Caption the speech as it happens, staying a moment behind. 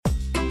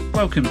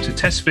Welcome to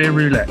TestSphere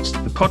Roulette,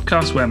 the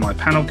podcast where my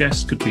panel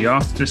guests could be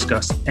asked to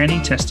discuss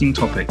any testing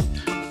topic,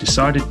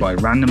 decided by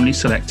randomly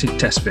selected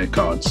TestSphere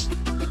cards.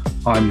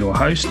 I'm your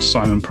host,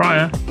 Simon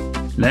Pryor.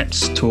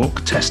 Let's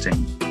talk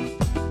testing.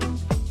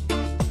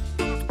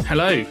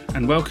 Hello,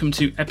 and welcome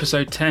to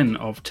episode 10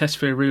 of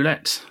TestSphere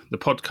Roulette, the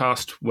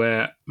podcast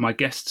where my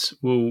guests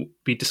will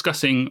be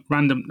discussing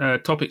random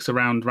topics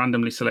around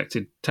randomly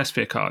selected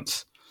TestSphere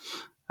cards.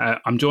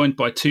 I'm joined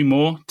by two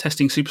more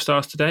testing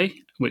superstars today,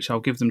 which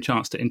I'll give them a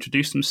chance to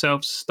introduce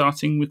themselves,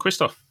 starting with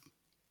Kristof.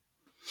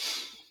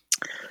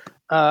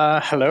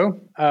 Hello,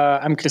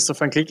 I'm Kristof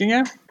van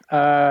Kriekingen.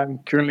 I'm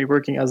currently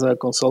working as a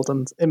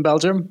consultant in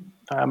Belgium.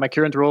 My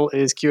current role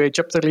is QA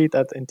chapter lead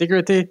at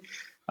Integrity.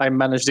 I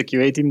manage the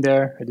QA team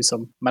there. I do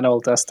some manual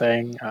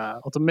testing,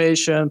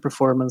 automation,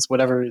 performance,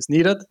 whatever is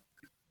needed.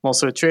 I'm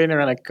also a trainer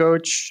and a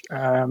coach.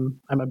 I'm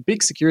a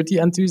big security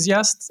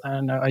enthusiast,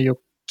 and I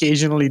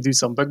occasionally do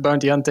some bug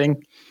bounty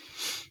hunting.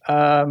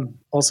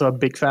 Also a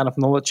big fan of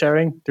knowledge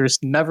sharing. There's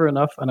never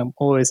enough, and I'm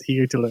always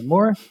eager to learn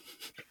more.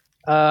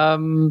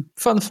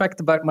 Fun fact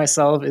about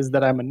myself is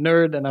that I'm a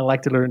nerd, and I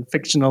like to learn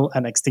fictional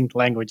and extinct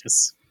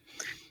languages.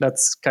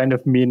 That's kind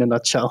of me in a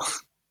nutshell.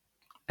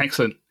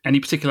 Excellent. Any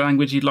particular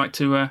language you'd like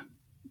to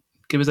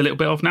give us a little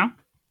bit of now?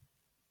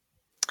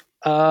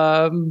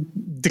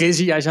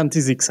 Drezi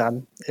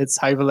Ajantisiksan. It's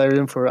High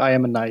Valerian for I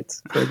am a knight,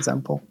 for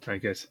example. Very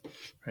good.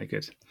 Very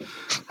good.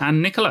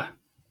 And Nicola.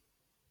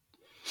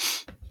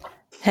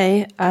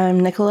 Hey, I'm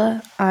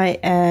Nicola. I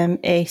am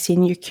a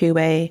senior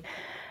QA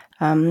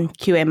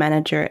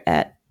manager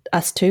at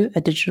Us2,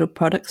 a digital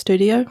product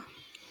studio.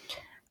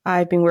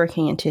 I've been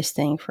working in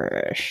testing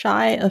for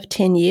shy of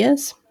 10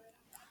 years.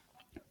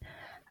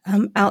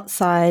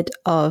 Outside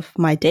of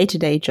my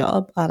day-to-day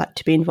job, I like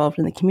to be involved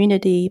in the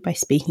community by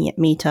speaking at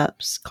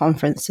meetups,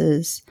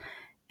 conferences,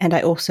 and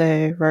I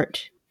also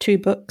wrote 2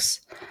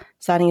 books,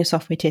 starting a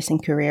software testing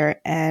career,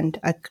 and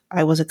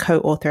I was a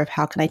co-author of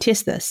How Can I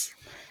Test This?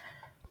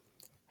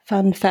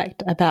 Fun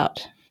fact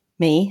about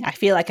me, I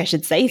feel like I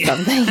should say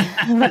something,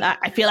 but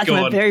I feel like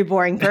I'm a very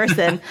boring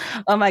person.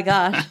 Oh my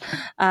gosh.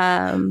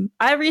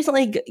 I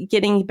recently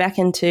getting back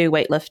into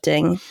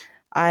weightlifting.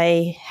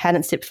 I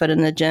hadn't stepped foot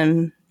in the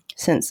gym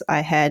since I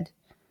had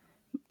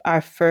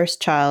our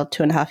first child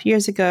 2.5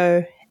 years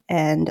ago,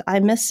 and I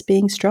miss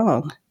being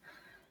strong.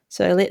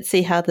 So let's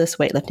see how this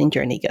weightlifting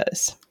journey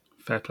goes.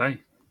 Fair play.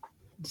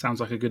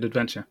 Sounds like a good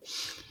adventure.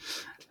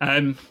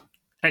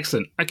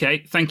 Excellent.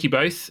 Okay, thank you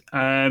both.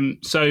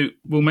 So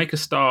we'll make a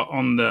start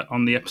on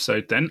the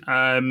episode then.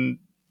 I'm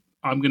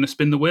going to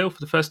spin the wheel for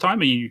the first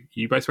time. Are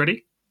you both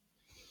ready?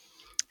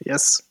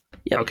 Yes.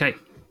 Yep. Okay,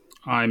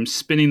 I'm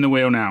spinning the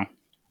wheel now.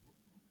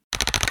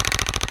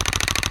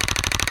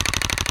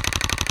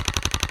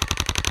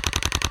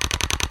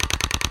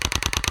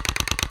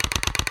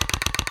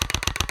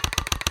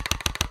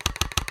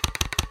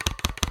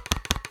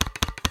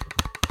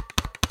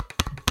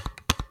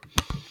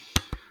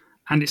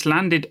 And it's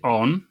landed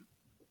on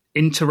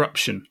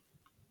interruption,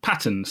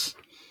 patterns,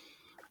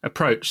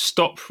 approach,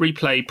 stop,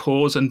 replay,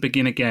 pause, and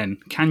begin again.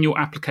 Can your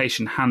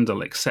application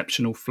handle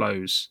exceptional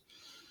flows?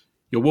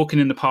 You're walking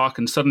in the park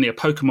and suddenly a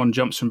Pokemon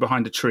jumps from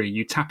behind a tree.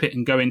 You tap it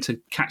and go in to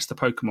catch the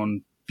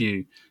Pokemon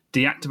view.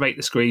 Deactivate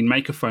the screen,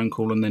 make a phone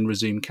call, and then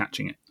resume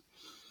catching it.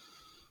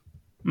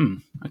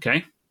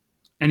 Okay.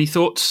 Any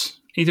thoughts,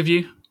 either of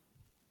you?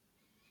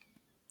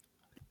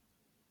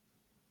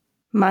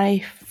 My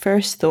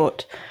first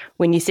thought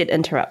when you said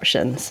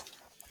interruptions,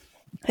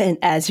 and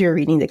as you're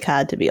reading the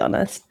card, to be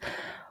honest,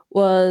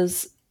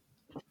 was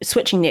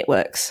switching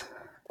networks.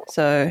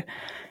 So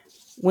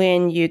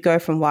when you go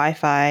from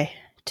Wi-Fi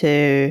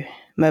to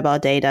mobile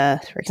data,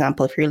 for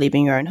example, if you're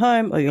leaving your own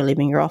home or you're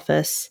leaving your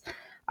office,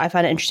 I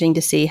find it interesting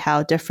to see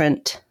how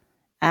different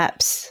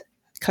apps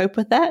cope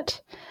with that.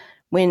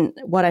 When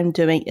what I'm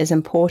doing is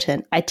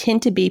important, I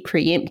tend to be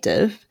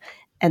preemptive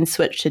and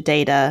switch to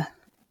data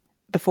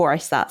before I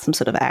start some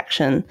sort of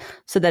action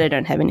so that I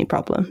don't have any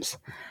problems.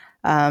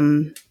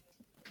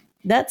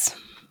 That's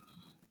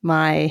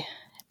my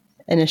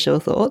initial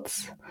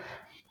thoughts.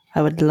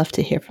 I would love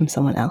to hear from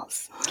someone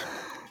else.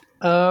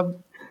 I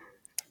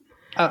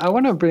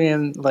want to bring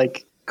in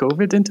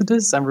COVID into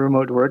this and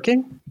remote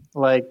working.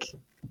 When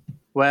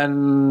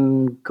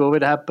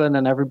COVID happened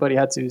and everybody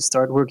had to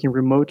start working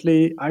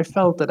remotely, I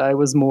felt that I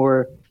was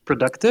more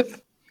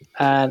productive,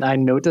 and I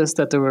noticed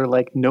that there were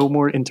no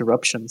more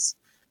interruptions.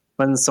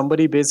 When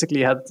somebody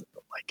basically had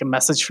a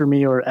message for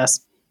me or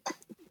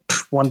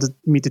wanted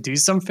me to do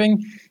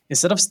something,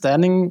 instead of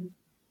standing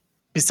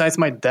beside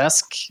my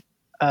desk,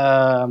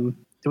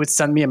 they would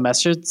send me a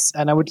message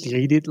and I would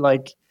read it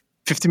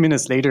 50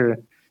 minutes later,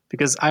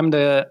 because I'm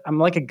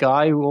like a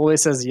guy who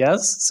always says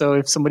yes. So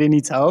if somebody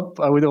needs help,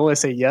 I would always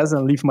say yes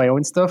and leave my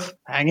own stuff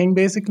hanging,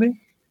 basically.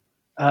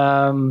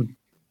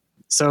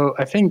 So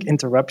I think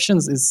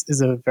interruptions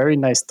is a very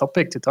nice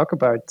topic to talk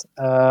about.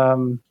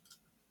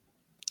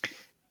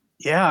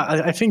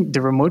 I think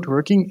the remote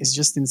working is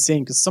just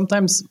insane, because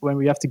sometimes when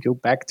we have to go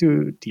back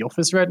to the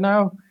office right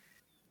now,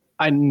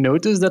 I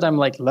notice that I'm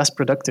less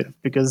productive,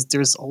 because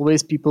there's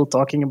always people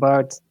talking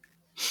about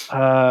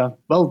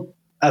Well,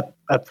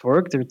 at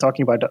work, they're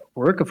talking about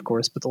work, of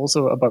course, but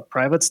also about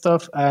private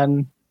stuff.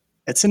 And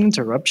it's an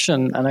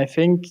interruption. And I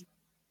think,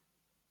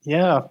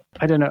 yeah,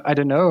 I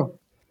don't know.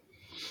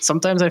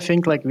 Sometimes I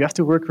think like we have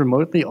to work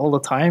remotely all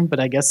the time, but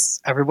I guess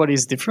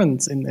everybody's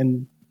different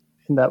in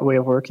that way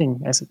of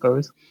working, I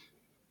suppose.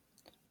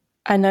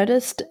 I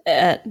noticed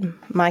at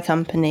my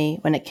company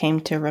when it came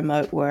to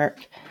remote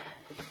work,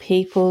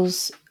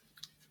 people's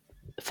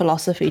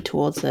philosophy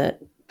towards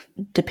it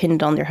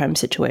depended on their home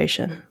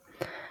situation.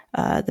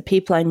 The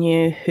people I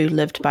knew who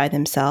lived by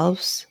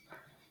themselves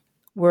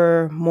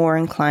were more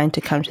inclined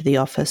to come to the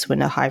office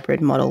when a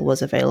hybrid model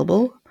was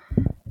available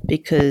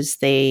because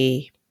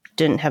they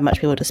didn't have much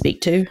people to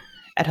speak to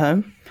at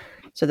home.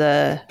 So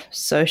the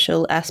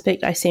social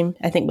aspect I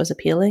think was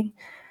appealing.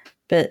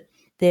 But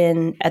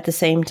then at the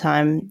same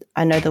time,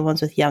 I know the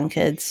ones with young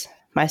kids,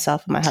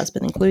 myself and my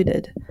husband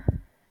included,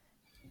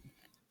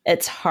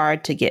 it's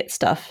hard to get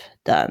stuff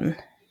done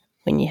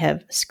when you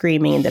have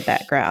screaming in the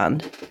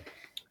background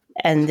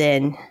and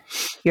then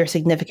your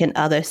significant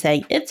other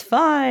saying, it's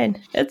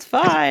fine,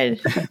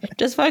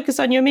 just focus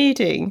on your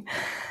meeting.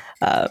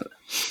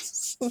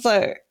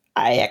 So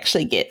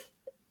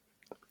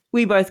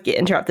we both get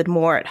interrupted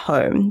more at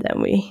home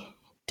than we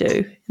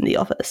do in the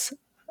office.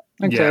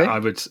 Okay. Yeah, I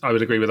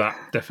would agree with that,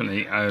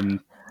 definitely.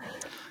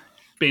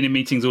 Being in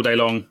meetings all day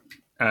long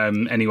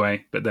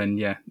anyway, but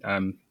then,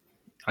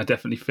 I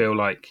definitely feel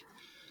like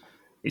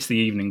it's the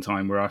evening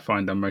time where I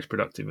find I'm most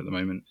productive at the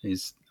moment.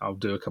 Is I'll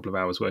do a couple of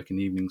hours work in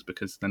the evenings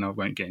because then I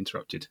won't get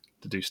interrupted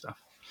to do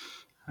stuff.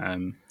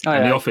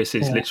 The office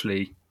is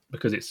literally,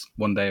 because it's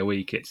one day a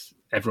week, it's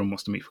everyone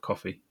wants to meet for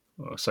coffee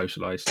or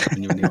socialise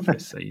when you're in the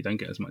office, so you don't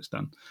get as much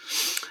done.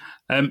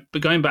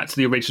 But going back to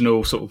the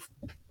original sort of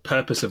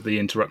purpose of the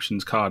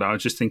interruptions card, I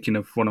was just thinking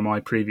of one of my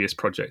previous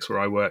projects where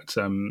I worked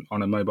on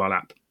a mobile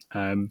app,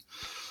 and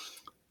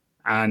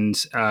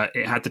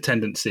it had the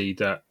tendency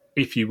that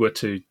if you were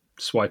to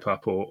swipe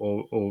up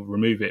or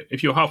remove it,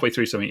 if you're halfway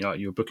through something, like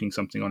you're booking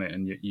something on it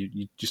and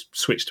you just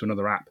switch to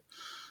another app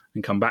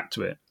and come back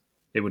to it,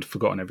 it would have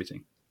forgotten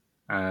everything.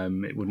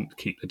 It wouldn't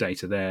keep the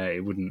data there.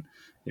 It wouldn't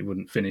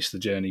finish the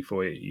journey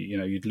for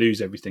you. You'd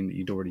lose everything that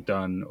you'd already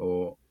done,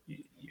 or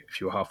if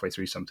you were halfway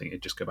through something,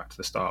 it'd just go back to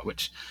the start,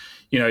 which,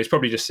 it's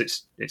probably just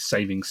it's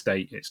saving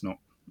state. It's not,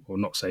 or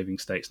not saving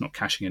state. It's not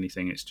caching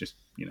anything. It's just,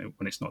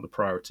 when it's not the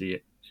priority,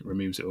 it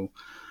removes it all.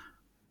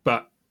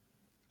 But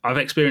I've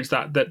experienced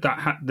that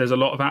there's a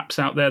lot of apps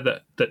out there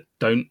that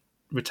don't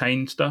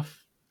retain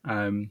stuff.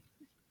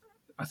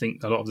 I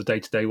think a lot of the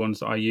day-to-day ones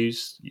that I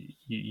use,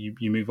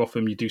 you move off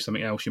them, you do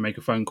something else, you make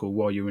a phone call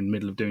while you're in the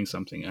middle of doing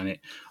something, and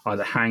it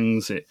either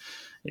hangs, it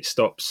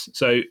stops.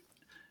 So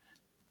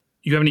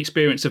you have any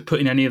experience of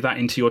putting any of that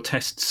into your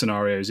test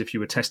scenarios? If you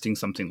were testing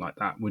something like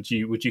that, would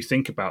you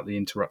think about the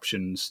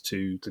interruptions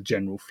to the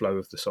general flow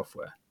of the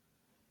software?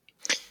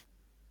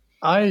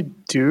 I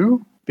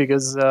do,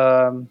 because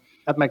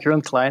at my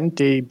current client,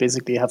 they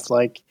basically have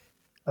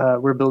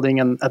we're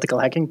building an ethical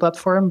hacking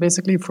platform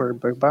basically for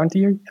bug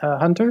bounty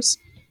hunters.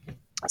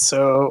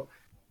 So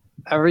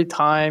every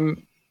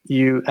time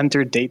you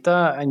enter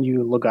data and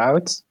you log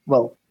out,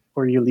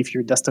 or you leave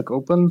your desktop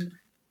open,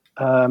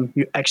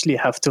 you actually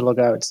have to log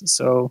out.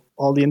 So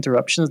all the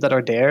interruptions that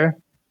are there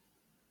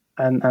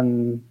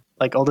and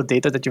like all the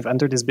data that you've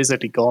entered is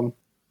basically gone.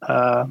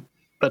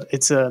 But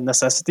it's a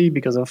necessity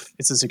because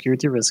it's a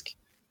security risk.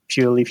 If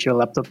you leave your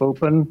laptop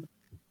open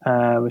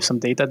with some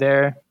data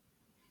there,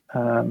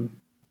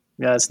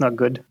 it's not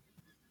good.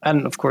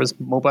 And of course,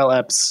 mobile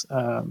apps,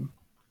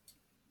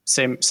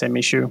 same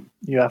issue.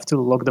 You have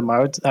to log them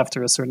out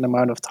after a certain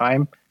amount of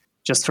time,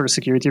 just for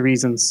security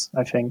reasons,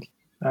 I think.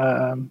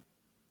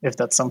 If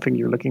that's something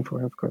you're looking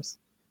for, of course.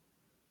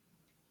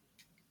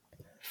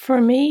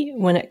 For me,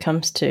 when it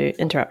comes to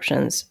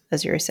interruptions,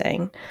 as you were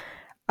saying,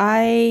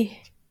 I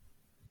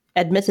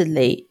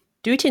admittedly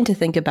do tend to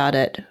think about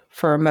it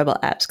for mobile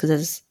apps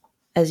because,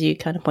 as you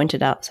kind of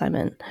pointed out,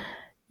 Simon,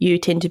 you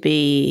tend to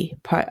be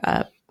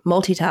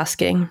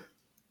multitasking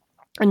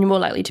and you're more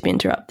likely to be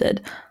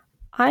interrupted.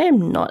 I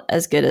am not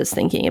as good as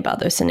thinking about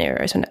those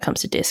scenarios when it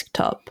comes to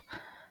desktop.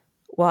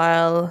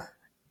 While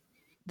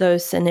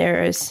those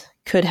scenarios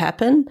could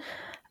happen,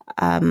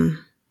 I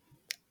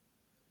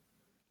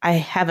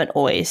haven't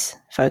always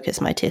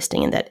focused my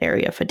testing in that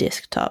area for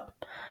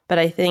desktop. But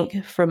I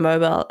think for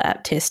mobile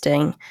app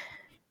testing,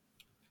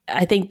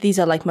 I think these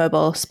are like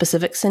mobile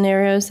specific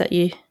scenarios that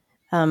you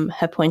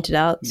have pointed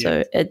out. Yeah.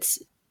 So it's,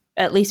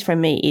 at least for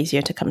me,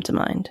 easier to come to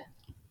mind.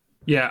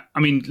 Yeah, I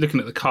mean, looking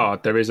at the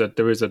card, there is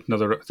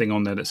another thing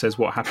on there that says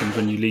what happens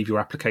when you leave your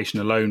application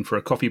alone for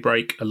a coffee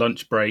break, a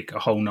lunch break, a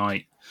whole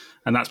night,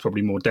 and that's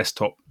probably more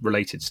desktop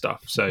related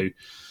stuff. So,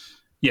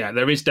 yeah,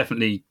 there is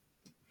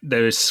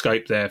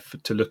scope there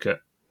to look at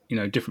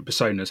different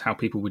personas, how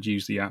people would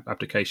use the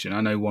application.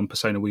 I know one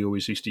persona we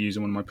always used to use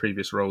in one of my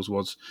previous roles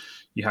was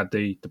you had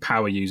the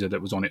power user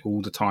that was on it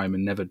all the time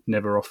and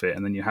never off it,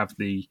 and then you have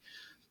the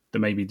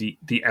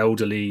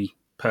elderly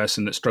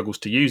person that struggles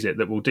to use it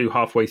that will do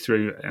halfway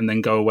through and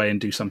then go away and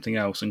do something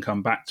else and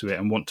come back to it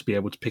and want to be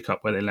able to pick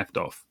up where they left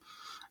off.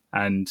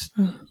 And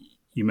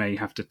you may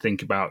have to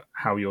think about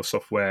how your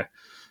software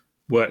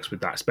works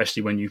with that,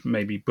 especially when you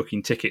may be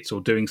booking tickets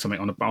or doing something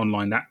on an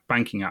online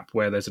banking app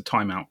where there's a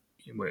timeout,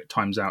 where it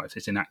times out if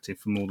it's inactive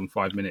for more than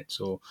 5 minutes,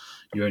 or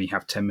you only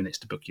have 10 minutes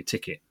to book your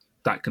ticket.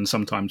 That can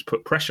sometimes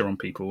put pressure on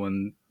people,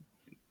 and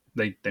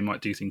they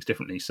might do things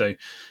differently. So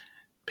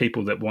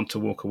people that want to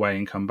walk away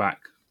and come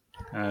back,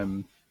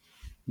 there's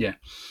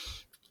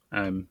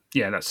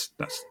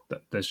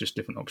just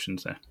different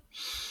options there.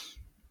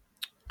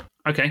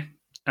 Okay.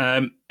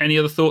 Any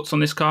other thoughts on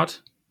this card?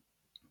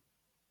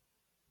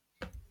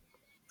 I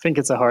think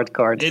it's a hard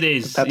card. It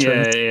is.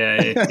 Yeah,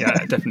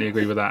 I definitely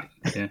agree with that.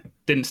 Yeah.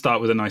 Didn't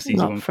start with a nice easy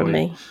one for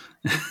me.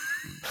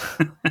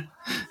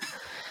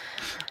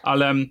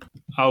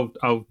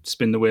 I'll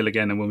spin the wheel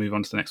again and we'll move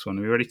on to the next one.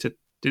 Are we ready to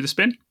do the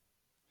spin?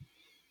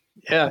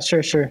 Yeah,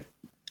 sure.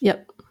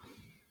 Yep.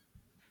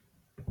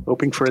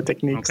 Hoping for a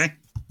technique. Okay.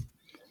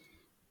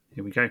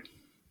 Here we go.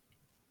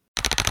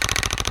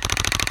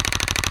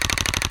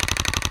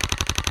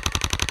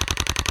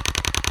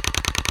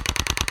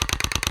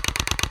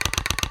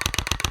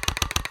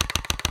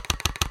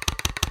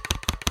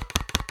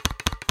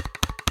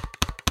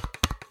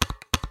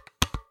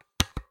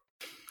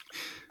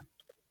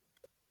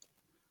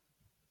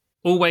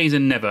 Always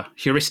and never.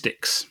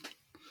 Heuristics.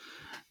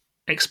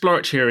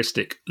 Exploratory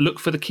heuristic. Look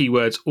for the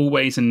keywords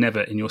always and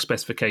never in your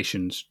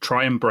specifications.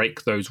 Try and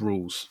break those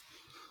rules.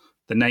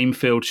 The name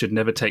field should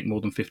never take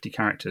more than 50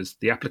 characters.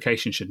 The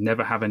application should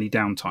never have any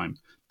downtime.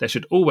 There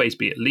should always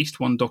be at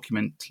least one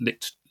document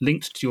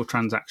linked to your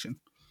transaction.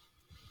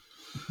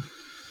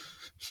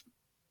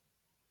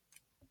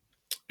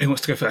 Who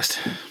wants to go first?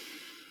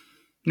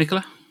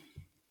 Nicola?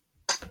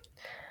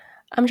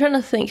 I'm trying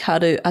to think how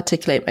to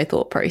articulate my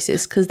thought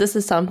process, because this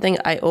is something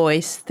I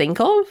always think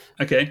of.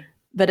 Okay.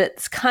 But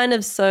it's kind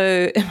of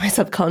so in my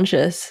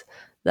subconscious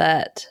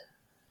that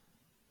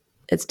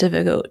it's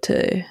difficult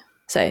to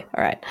say.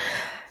 All right.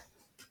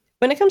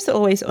 When it comes to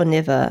always or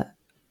never,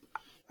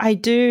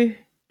 I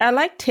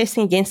like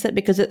testing against it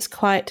because it's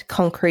quite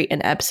concrete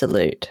and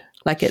absolute.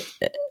 Like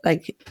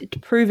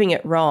proving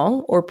it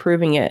wrong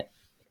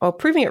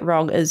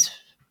is,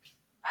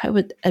 I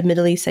would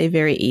admittedly say,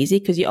 very easy,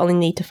 because you only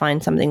need to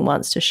find something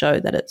once to show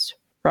that it's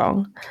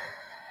wrong.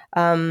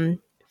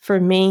 For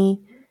me,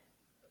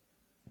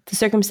 the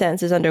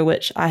circumstances under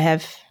which I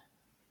have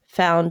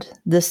found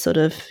this sort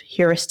of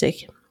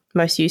heuristic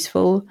most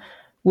useful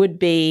would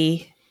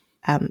be,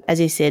 as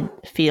you said,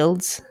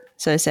 fields.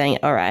 So saying,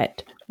 all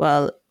right,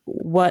 well,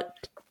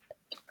 what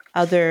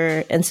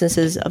other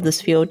instances of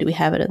this field do we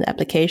have it in the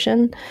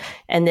application?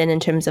 And then in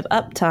terms of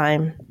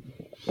uptime,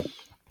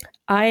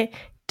 I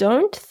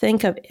don't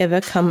think I've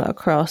ever come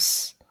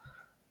across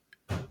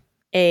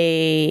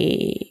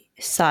a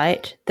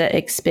site that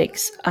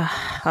expects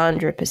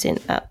 100%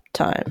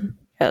 uptime,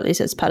 at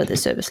least as part of the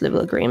service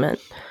level agreement.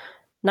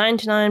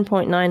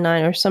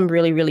 99.99 or some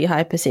really, really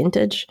high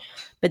percentage,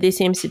 but there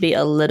seems to be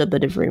a little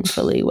bit of room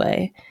for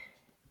leeway.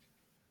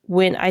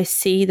 When I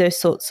see those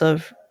sorts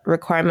of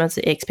requirements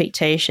or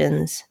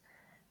expectations,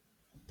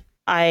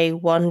 I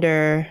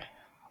wonder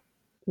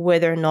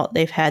whether or not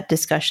they've had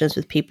discussions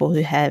with people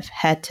who have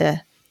had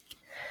to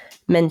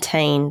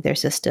maintain their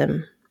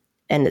system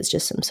and it's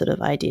just some sort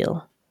of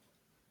ideal.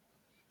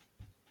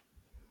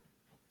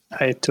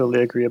 I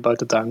totally agree about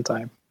the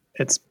downtime.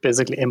 It's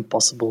basically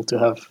impossible to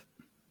have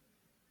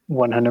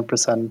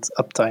 100%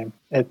 uptime.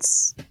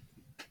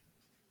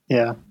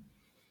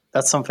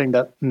 That's something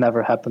that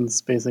never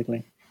happens,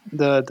 basically.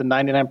 The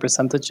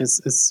 99%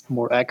 is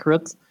more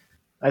accurate,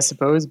 I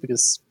suppose,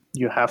 because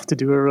you have to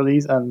do a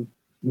release and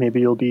maybe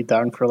you'll be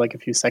down for like a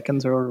few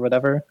seconds or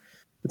whatever.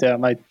 But yeah,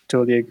 I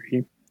totally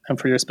agree. And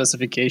for your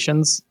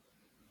specifications,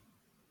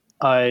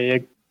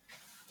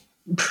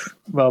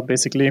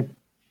 basically,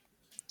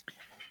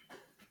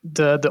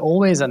 the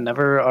always and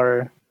never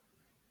are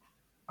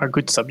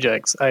good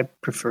subjects. I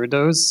prefer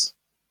those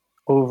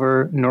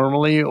over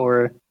normally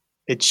or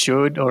it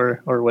should or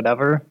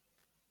whatever.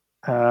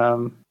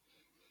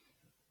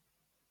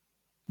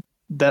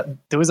 That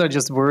those are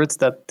just words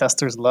that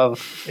testers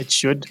love. It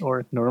should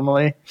or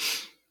normally.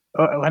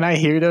 When I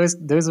hear those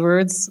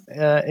words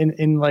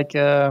in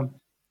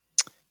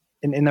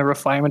a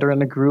refinement or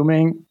in a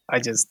grooming, I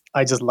just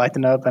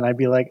lighten up and I'd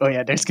be like, oh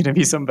yeah, there's gonna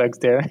be some bugs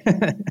there.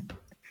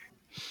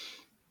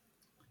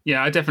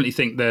 Yeah, I definitely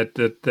think that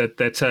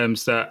they're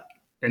terms that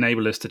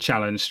enable us to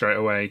challenge straight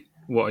away.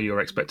 What are your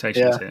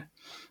expectations here?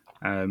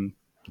 And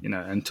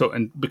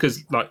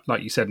because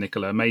like you said,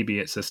 Nicola, maybe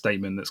it's a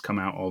statement that's come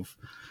out of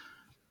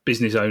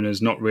business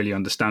owners not really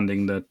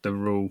understanding the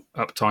rule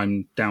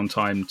uptime,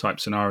 downtime type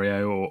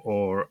scenario,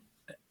 or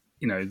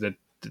the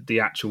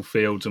actual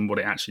fields and what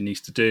it actually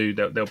needs to do.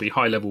 There'll be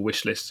high level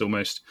wish lists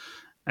almost,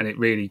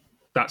 and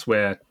that's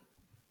where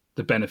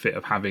the benefit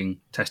of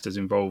having testers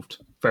involved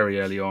very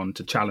early on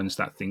to challenge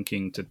that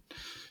thinking. To,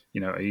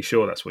 are you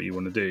sure that's what you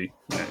want to do?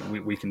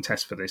 We can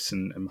test for this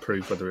and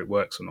prove whether it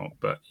works or not.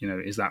 But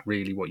is that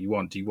really what you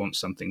want? Do you want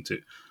something to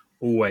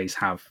always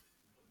have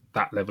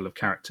that level of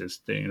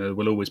characters? There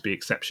will always be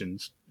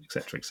exceptions,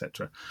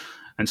 etc.,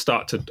 and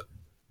start to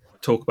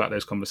talk about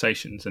those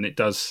conversations, and it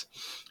does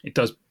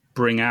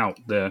bring out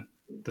the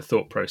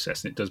thought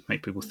process, and it does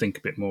make people think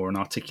a bit more and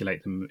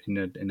articulate them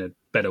in a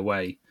better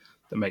way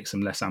that makes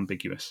them less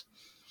ambiguous.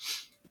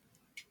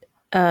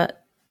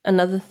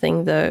 Another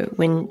thing, though,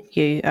 when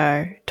you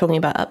are talking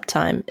about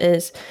uptime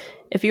is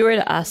if you were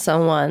to ask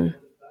someone,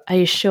 are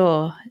you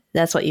sure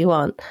that's what you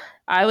want?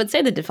 I would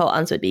say the default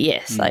answer would be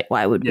yes. Like,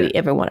 why would we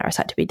ever want our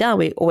site to be down?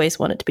 We always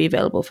want it to be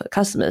available for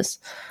customers.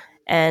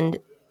 And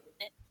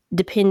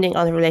depending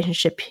on the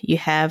relationship you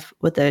have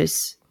with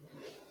the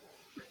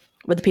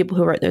people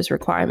who wrote those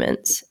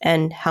requirements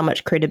and how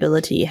much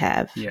credibility you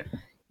have,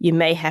 you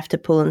may have to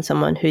pull in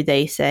someone who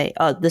they say,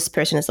 oh, this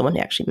person is the one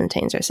who actually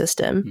maintains our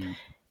system.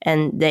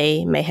 And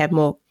they may have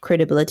more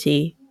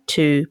credibility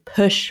to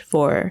push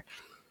for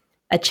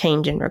a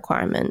change in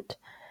requirement.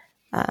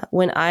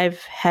 When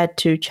I've had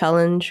to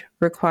challenge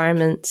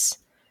requirements,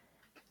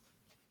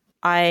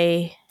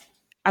 I've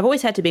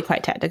always had to be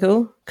quite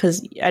tactical,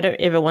 because I don't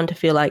ever want to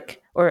feel like,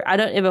 or I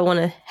don't ever want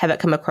to have it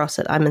come across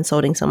that I'm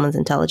insulting someone's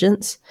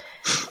intelligence.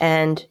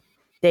 And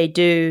they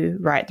do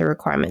write the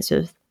requirements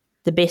with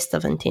the best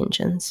of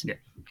intentions.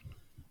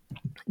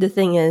 The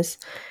thing is,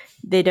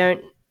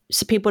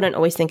 people don't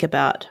always think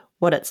about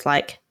what it's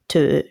like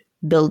to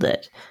build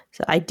it.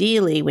 So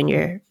ideally, when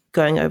you're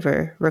going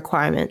over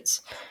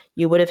requirements,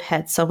 you would have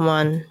had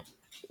someone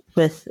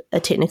with a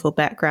technical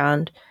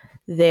background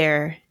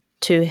there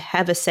to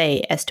have a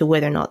say as to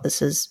whether or not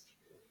this is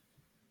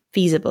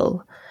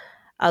feasible.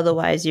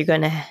 Otherwise, you're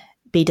going to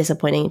be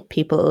disappointing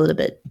people a little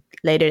bit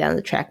later down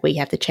the track where you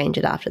have to change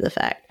it after the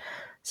fact.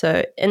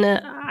 So in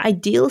an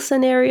ideal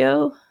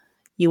scenario,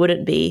 you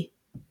wouldn't be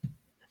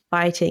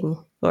fighting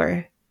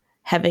or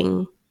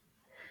having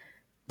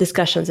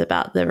discussions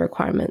about the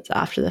requirements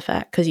after the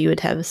fact, because you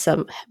would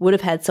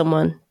have had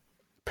someone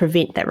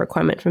prevent that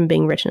requirement from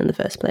being written in the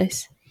first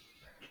place.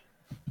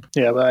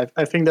 Yeah, but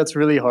I think that's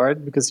really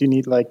hard, because you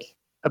need like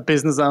a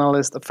business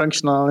analyst, a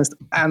functional analyst,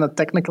 and a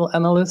technical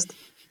analyst.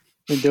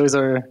 I mean, those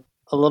are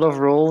a lot of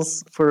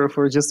roles for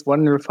just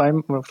one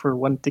refinement, for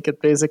one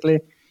ticket, basically.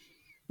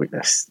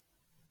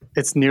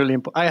 It's nearly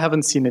I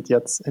haven't seen it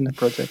yet in a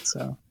project,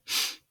 so.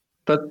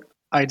 But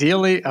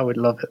ideally, I would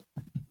love it.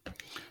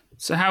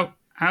 So how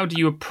do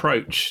you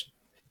approach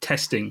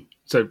testing?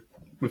 So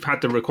we've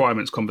had the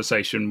requirements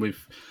conversation.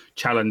 We've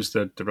challenged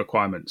the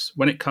requirements.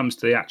 When it comes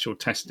to the actual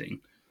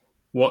testing,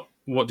 what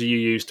do you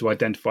use to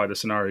identify the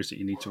scenarios that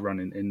you need to run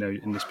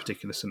in this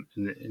particular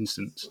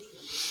instance?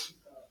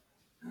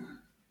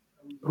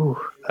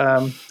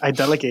 I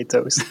delegate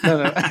those.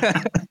 No.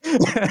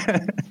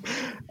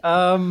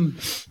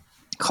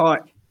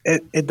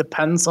 It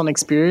depends on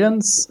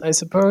experience, I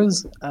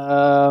suppose.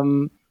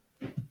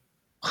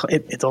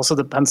 It also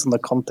depends on the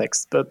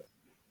context, but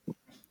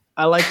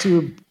I like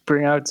to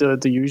bring out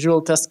the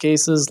usual test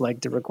cases,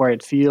 like the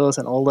required fields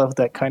and all of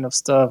that kind of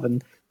stuff,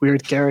 and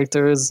weird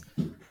characters.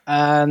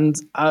 And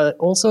I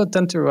also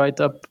tend to write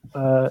up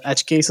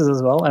edge cases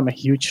as well. I'm a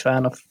huge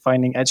fan of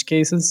finding edge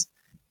cases.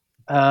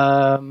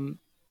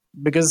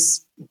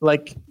 Because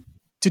like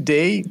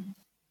today,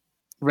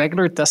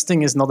 regular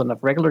testing is not enough.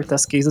 Regular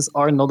test cases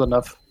are not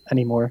enough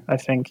anymore, I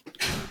think.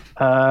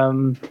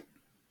 Since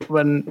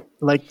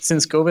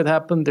COVID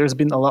happened, there's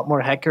been a lot more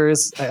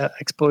hackers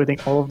exploiting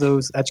all of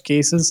those edge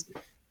cases.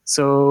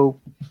 So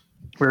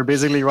we're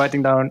basically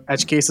writing down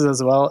edge cases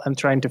as well and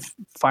trying to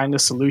find a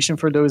solution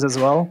for those as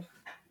well.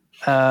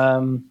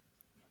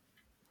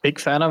 Big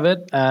fan of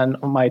it, and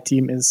my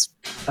team is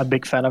a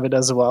big fan of it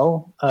as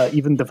well.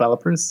 Even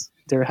developers,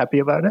 they're happy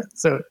about it.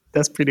 So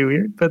that's pretty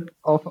weird, but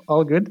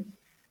all good.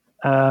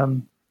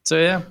 So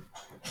yeah.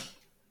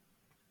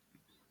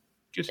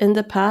 In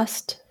the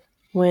past,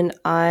 when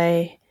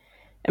I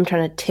am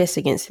trying to test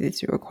against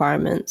these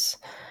requirements,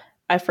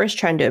 I first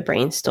try and do a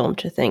brainstorm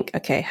to think,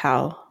 okay,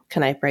 how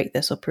can I break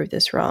this or prove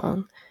this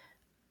wrong?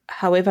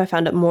 However, I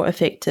found it more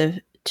effective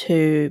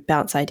to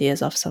bounce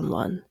ideas off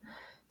someone.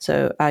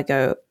 So I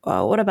go,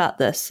 oh, what about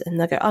this? And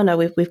they go, oh, no,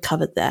 we've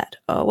covered that.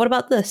 Oh, what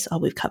about this? Oh,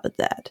 we've covered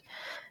that.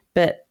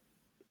 But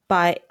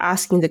by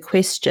asking the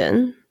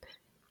question,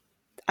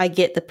 I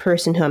get the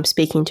person who I'm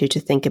speaking to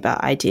think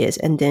about ideas,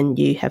 and then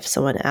you have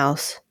someone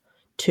else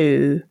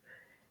to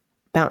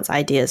bounce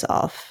ideas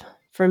off.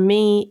 For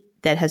me,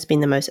 that has been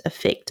the most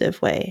effective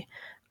way.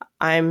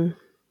 I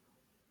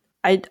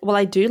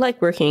do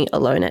like working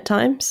alone at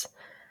times.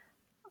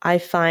 I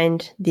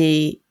find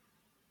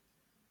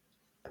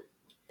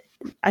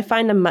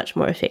I'm much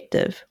more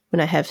effective when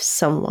I have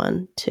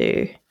someone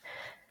to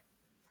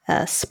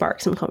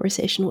spark some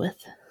conversation with.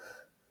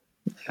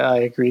 I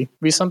agree.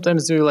 We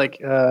sometimes do like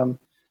a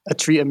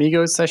Three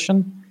Amigos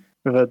session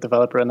with a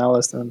developer,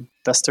 analyst, and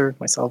tester,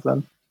 myself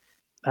then,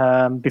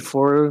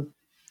 before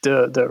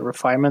the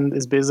refinement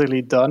is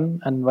basically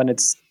done. And when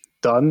it's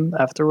done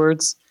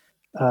afterwards,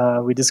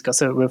 we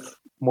discuss it with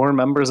more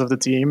members of the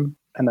team,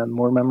 and then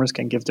more members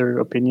can give their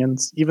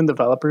opinions, even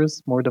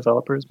developers, more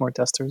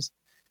testers.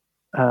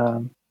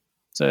 So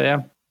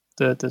yeah,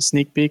 the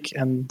sneak peek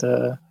and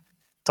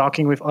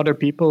talking with other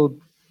people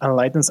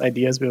enlightens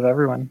ideas with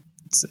everyone.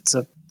 It's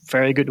a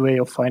very good way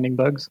of finding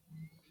bugs.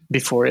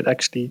 before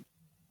actually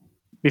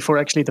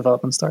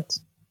development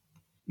starts.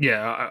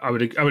 Yeah, I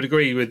would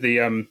agree with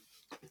the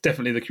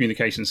definitely the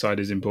communication side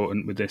is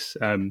important with this.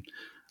 I'm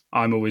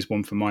always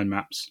one for mind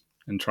maps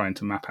and trying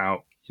to map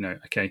out,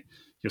 okay,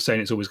 you're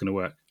saying it's always going to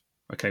work.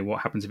 Okay,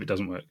 what happens if it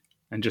doesn't work?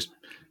 And just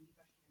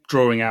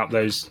drawing out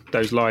those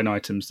line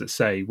items that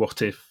say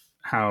what if,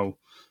 how,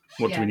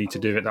 what do we need to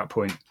do at that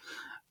point?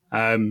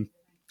 And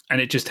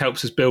it just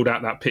helps us build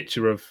out that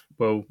picture of,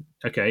 well,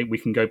 okay, we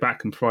can go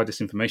back and provide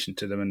this information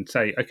to them and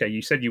say, okay,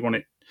 you said you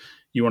wanted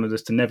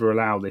us to never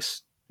allow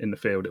this in the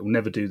field. It will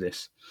never do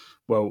this.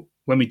 Well,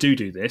 when we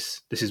do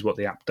this, this is what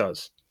the app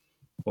does,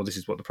 or this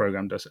is what the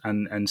program does.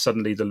 And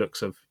suddenly the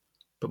looks of,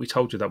 but we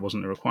told you that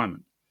wasn't a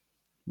requirement.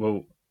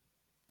 Well,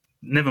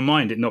 never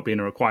mind it not being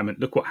a requirement.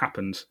 Look what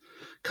happens.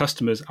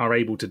 Customers are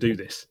able to do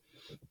this.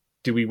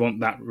 Do we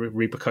want that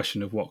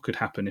repercussion of what could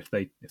happen if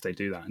they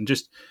do that? And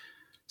just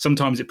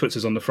sometimes it puts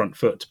us on the front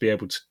foot to be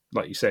able to,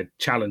 like you said,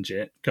 challenge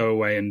it, go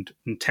away and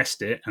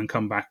test it and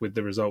come back with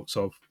the results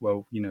of,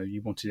 well,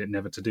 you wanted it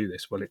never to do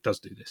this. Well, it does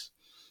do this.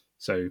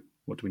 So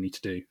what do we need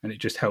to do? And it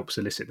just helps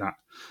elicit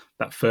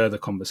that further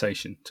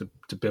conversation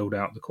to build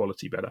out the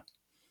quality better.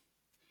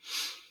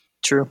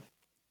 True.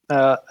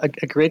 A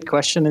great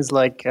question is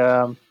like,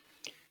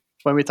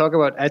 when we talk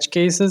about edge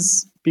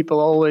cases, people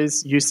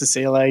always used to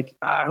say like,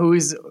 who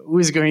is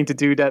going to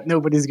do that?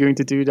 Nobody's going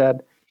to do that.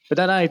 But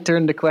then I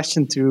turned the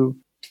question to,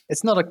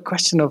 it's not a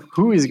question of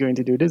who is going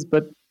to do this,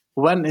 but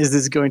when is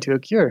this going to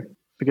occur?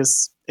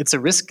 Because it's a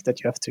risk that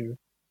you have to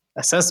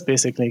assess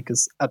basically,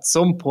 because at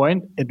some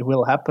point it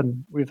will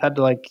happen. We've had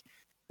like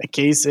a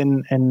case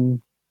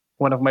in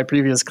one of my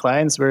previous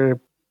clients where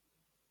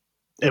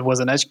it was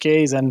an edge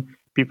case and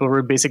people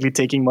were basically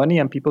taking money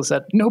and people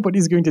said,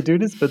 nobody's going to do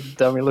this. But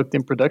then we looked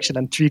in production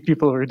and 3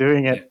 people were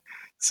doing it. Yeah.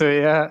 So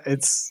yeah,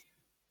 it's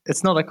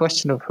not a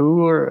question of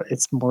who, or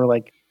it's more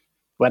like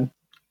when.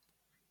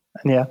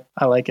 And yeah,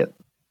 I like it.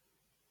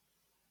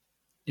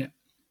 Yeah,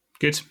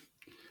 good.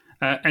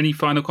 Any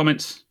final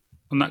comments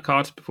on that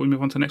card before we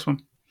move on to the next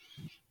one?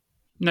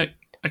 No.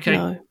 Okay.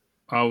 No.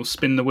 I'll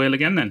spin the wheel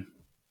again then.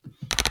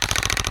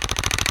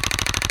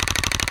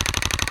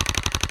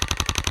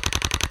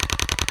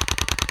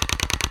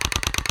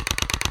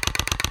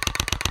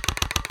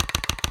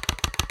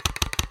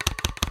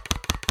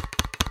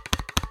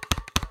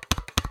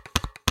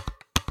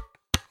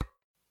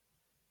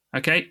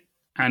 Okay,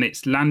 and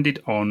it's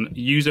landed on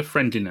user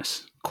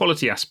friendliness,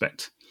 quality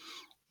aspect.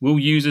 Will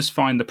users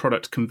find the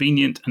product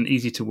convenient and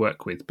easy to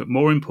work with? But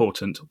more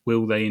important,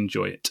 will they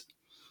enjoy it?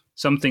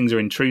 Some things are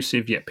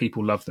intrusive, yet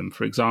people love them.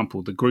 For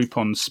example, the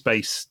Groupon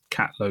Space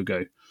Cat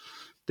logo.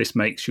 This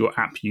makes your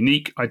app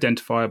unique,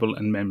 identifiable,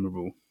 and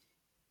memorable.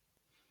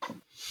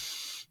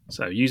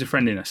 So, user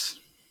friendliness.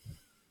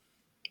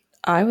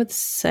 I would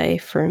say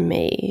for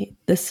me,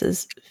 this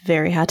is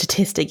very hard to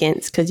test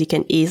against because you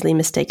can easily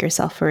mistake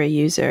yourself for a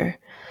user.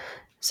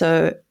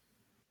 So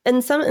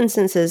in some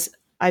instances,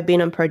 I've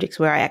been on projects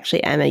where I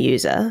actually am a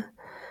user.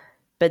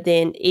 But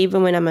then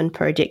even when I'm on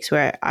projects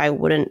where I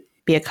wouldn't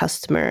be a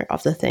customer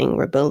of the thing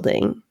we're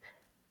building,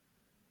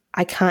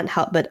 I can't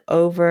help but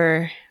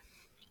overvalue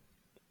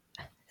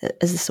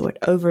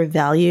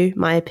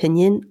my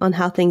opinion on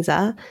how things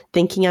are,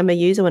 thinking I'm a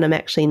user when I'm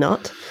actually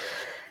not.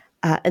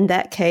 In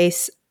that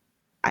case,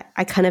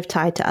 I kind of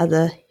tie to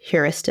other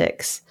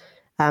heuristics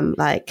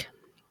like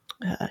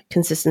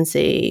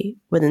consistency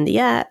within the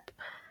app,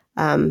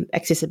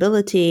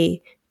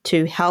 accessibility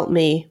to help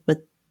me with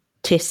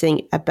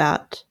testing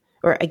about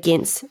or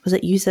against, was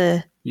it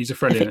user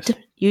friendliness?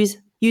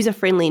 User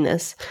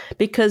friendliness,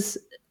 because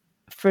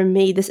for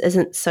me, this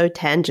isn't so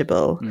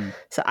tangible.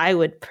 So I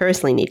would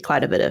personally need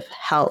quite a bit of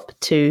help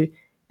to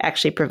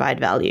actually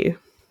provide value.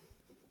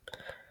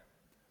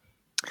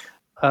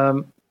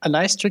 A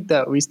nice trick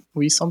that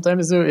we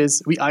sometimes do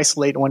is we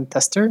isolate one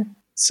tester.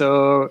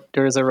 So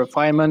there's a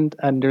refinement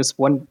and there's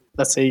one,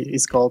 let's say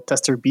it's called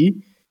tester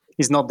B.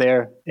 He's not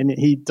there and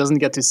he doesn't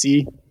get to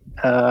see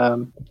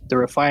the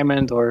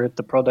refinement or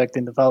the product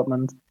in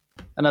development.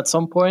 And at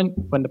some point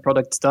when the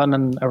product's done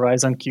and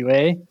arrives on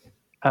QA,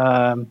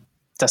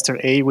 tester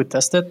A would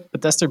test it,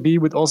 but tester B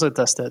would also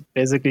test it,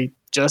 basically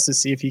just to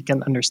see if he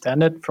can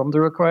understand it from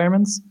the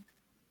requirements.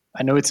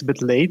 I know it's a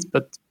bit late,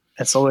 but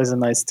it's always a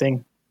nice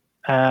thing.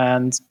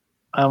 And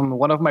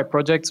one of my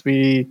projects,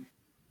 we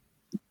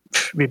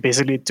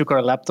basically took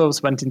our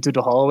laptops, went into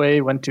the hallway,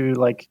 went to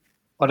like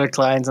other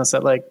clients and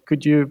said like,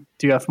 do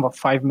you have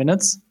 5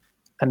 minutes?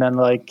 And then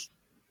like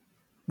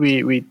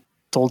we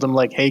told them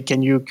like, hey,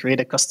 can you create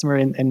a customer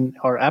in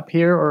our app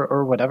here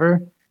or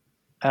whatever?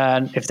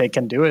 And if they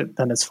can do it,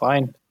 then it's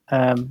fine.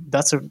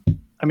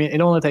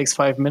 It only takes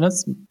 5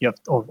 minutes. You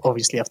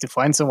obviously have to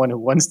find someone who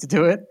wants to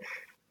do it.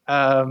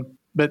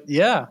 But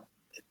yeah,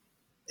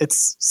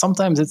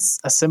 sometimes it's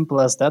as simple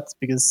as that,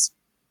 because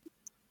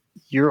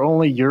you're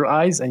only your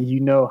eyes and you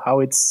know how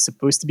it's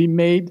supposed to be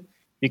made.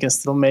 You can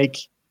still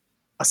make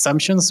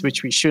assumptions,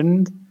 which we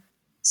shouldn't.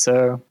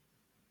 So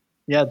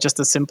yeah, just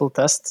a simple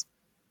test.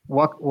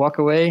 Walk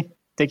away,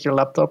 take your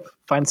laptop,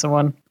 find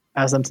someone,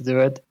 ask them to do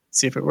it,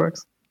 see if it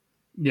works.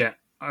 Yeah,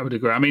 I would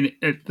agree. I mean,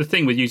 the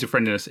thing with user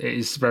friendliness, it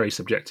is very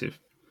subjective.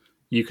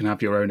 You can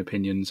have your own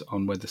opinions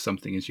on whether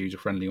something is user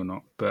friendly or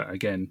not. But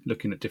again,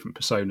 looking at different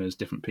personas,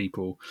 different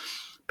people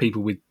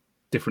with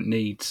different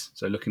needs.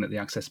 So looking at the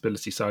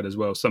accessibility side as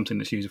well, something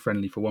that's user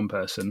friendly for one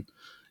person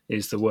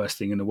is the worst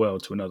thing in the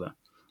world to another.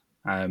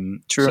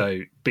 True. So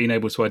being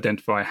able to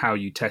identify how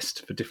you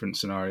test for different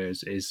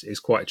scenarios is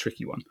quite a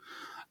tricky one.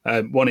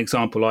 One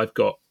example I've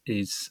got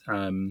is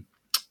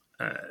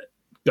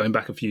going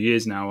back a few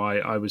years now.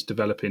 I was a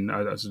developer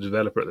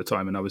at the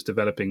time, and I was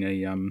developing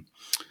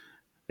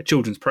a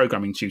children's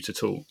programming tutor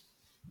tool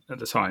at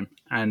the time.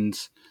 And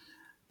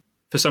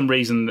for some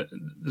reason,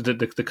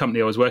 the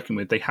company I was working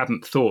with, they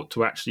hadn't thought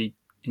to actually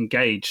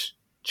engage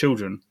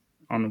children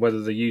on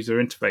whether the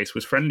user interface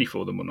was friendly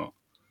for them or not.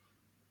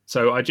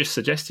 So I just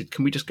suggested,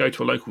 can we just go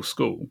to a local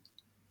school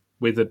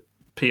with a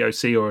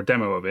POC or a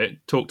demo of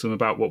it, talk to them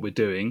about what we're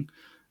doing,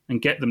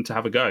 and get them to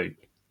have a go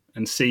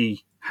and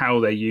see how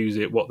they use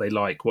it, what they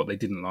like, what they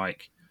didn't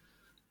like.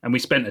 And we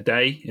spent a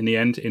day in the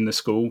end in the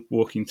school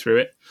walking through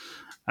it.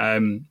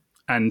 And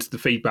the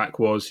feedback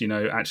was,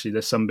 actually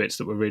there's some bits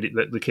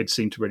that the kids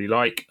seemed to really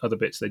like, other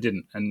bits they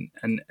didn't. And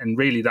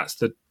really that's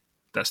the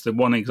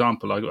one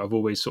example I've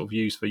always sort of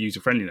used for user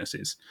friendliness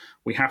is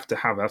we have to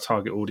have our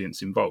target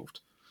audience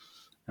involved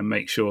and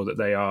make sure that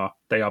they are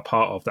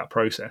part of that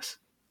process,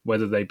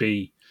 whether they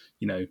be,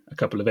 a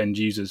couple of end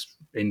users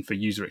in for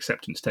user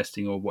acceptance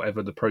testing or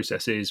whatever the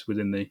process is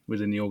within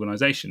the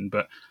organization.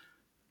 But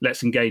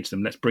let's engage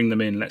them, let's bring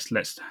them in,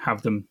 let's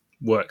have them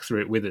work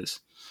through it with us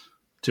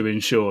to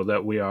ensure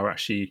that we are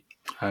actually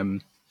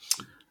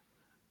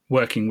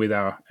working with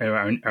our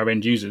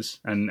end users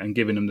and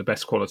giving them the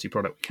best quality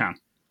product we can.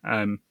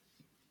 I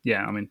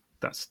mean,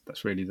 that's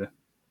really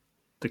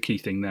the key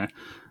thing there.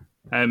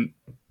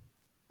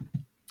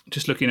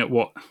 Just looking at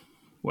what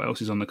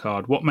else is on the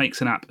card. What makes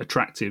an app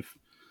attractive?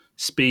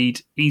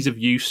 Speed, ease of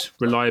use,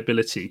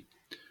 reliability.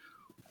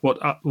 What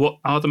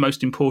are the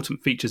most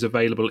important features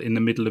available in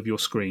the middle of your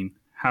screen?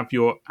 Have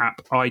your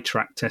app eye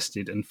track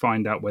tested and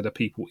find out whether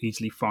people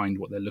easily find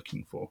what they're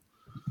looking for.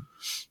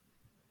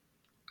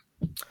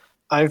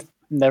 I've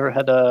never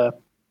had a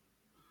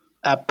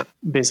app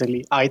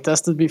basically eye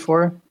tested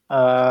before,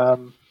 but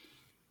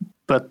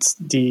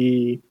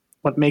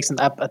what makes an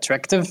app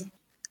attractive,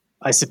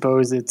 I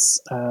suppose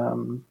it's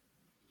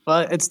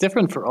it's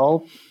different for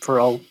all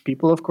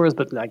people, of course.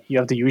 But like you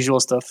have the usual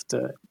stuff,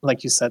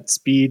 like you said,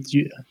 speed,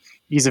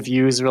 ease of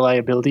use,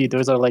 reliability.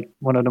 Those are like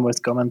one of the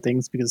most common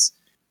things because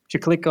if you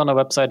click on a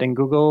website in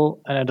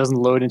Google and it doesn't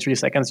load in 3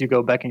 seconds, you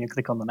go back and you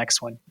click on the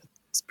next one.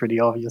 It's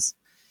pretty obvious.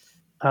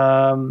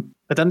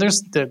 But then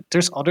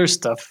there's other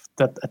stuff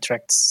that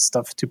attracts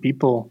stuff to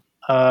people.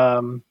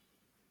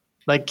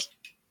 Like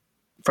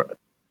for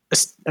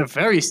a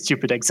very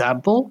stupid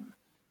example,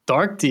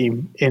 dark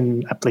theme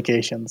in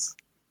applications.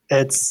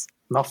 It's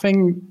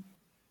nothing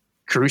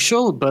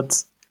crucial,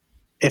 but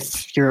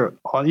if your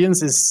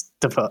audience is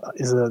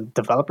a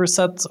developer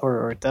set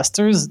or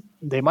testers,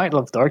 they might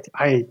love dark.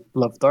 I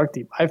love dark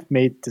theme. I've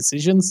made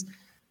decisions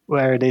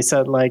where they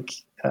said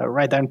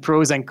write down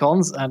pros and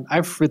cons, and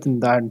I've written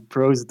down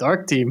pros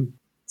dark theme.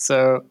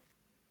 So,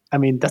 I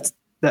mean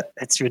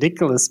it's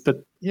ridiculous,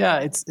 but yeah,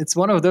 it's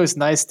one of those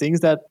nice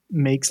things that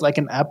makes like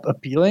an app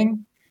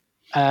appealing,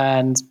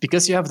 and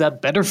because you have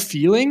that better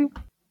feeling,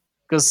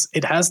 because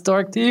it has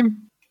dark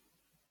theme,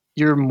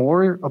 you're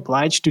more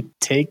obliged to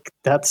take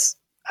that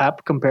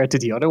app compared to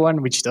the other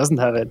one, which doesn't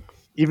have it,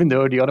 even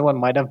though the other one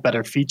might have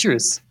better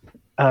features.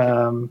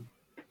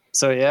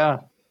 So yeah,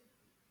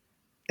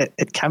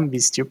 it can be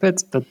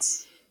stupid, but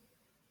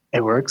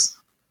it works.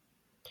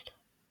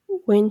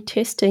 When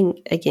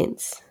testing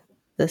against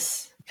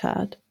this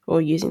card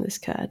or using this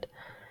card,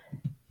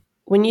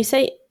 when you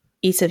say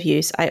ease of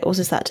use, I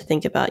also start to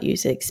think about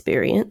user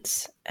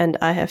experience. And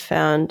I have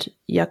found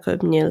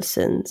Jakob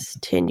Nielsen's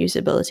 10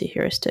 usability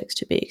heuristics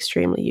to be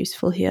extremely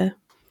useful here.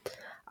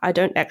 I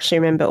don't actually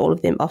remember all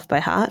of them off by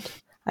heart.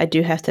 I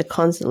do have to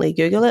constantly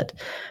Google it.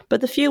 But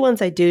the few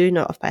ones I do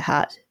know off by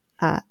heart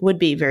would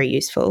be very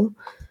useful.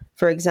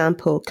 For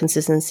example,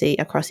 consistency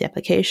across the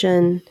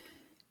application,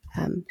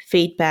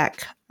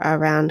 feedback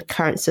around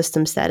current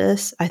system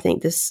status. I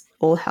think this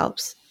all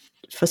helps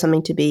for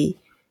something to be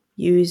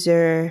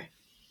user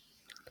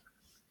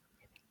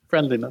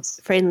friendliness.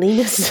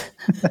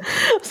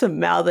 Some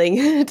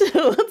mouthing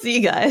towards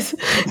you guys.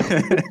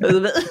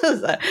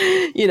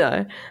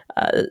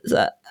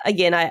 So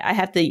again, I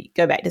have to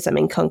go back to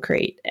something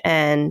concrete,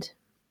 and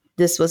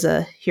this was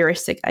a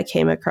heuristic I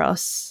came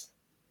across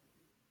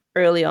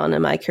early on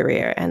in my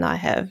career, and I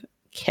have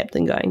kept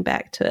on going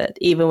back to it,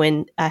 even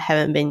when I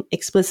haven't been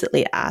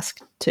explicitly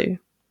asked to.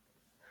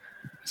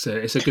 So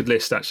it's a good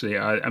list, actually.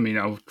 I mean,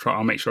 I'll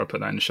make sure I put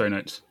that in the show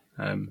notes.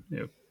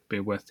 It'll be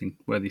a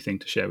worthy thing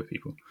to share with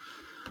people.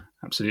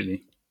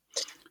 Absolutely.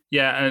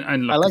 Yeah,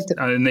 and I liked it.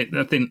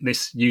 I think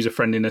this user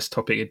friendliness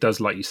topic, it does,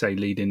 like you say,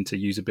 lead into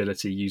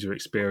usability, user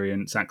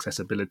experience,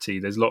 accessibility.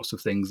 There's lots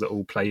of things that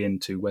all play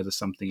into whether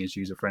something is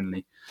user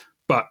friendly,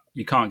 but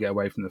you can't get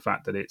away from the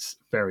fact that it's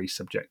very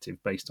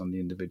subjective based on the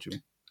individual.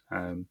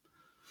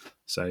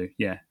 So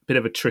yeah, a bit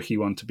of a tricky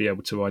one to be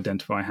able to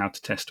identify how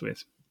to test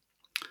with.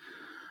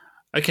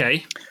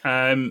 Okay.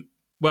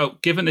 Well,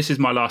 given this is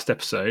my last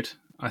episode,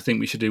 I think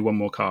we should do one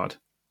more card.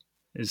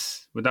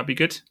 Would that be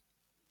good?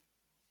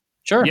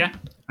 Sure. Yeah?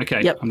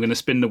 Okay. Yep. I'm going to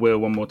spin the wheel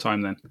one more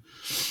time then.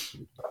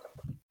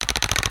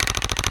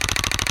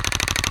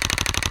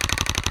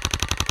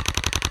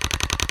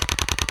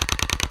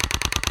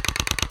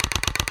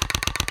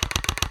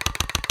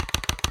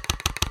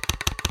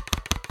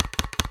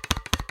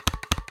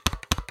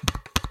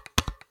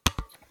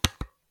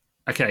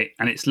 Okay,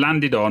 and it's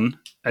landed on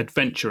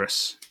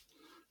adventurous.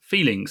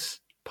 Feelings.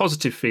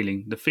 Positive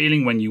feeling. The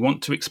feeling when you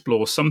want to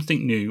explore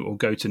something new or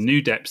go to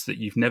new depths that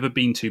you've never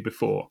been to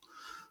before.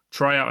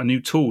 Try out a new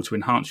tool to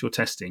enhance your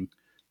testing.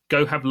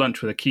 Go have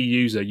lunch with a key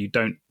user you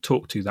don't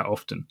talk to that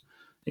often.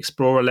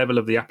 Explore a level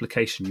of the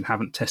application you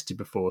haven't tested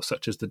before,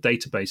 such as the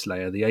database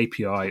layer, the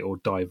API, or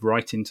dive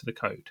right into the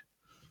code.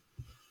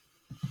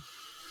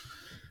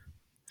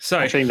 So,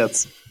 I think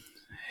that's...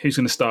 who's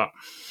going to start?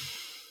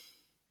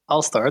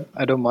 I'll start.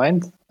 I don't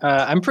mind.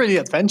 I'm pretty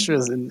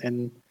adventurous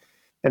in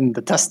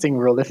the testing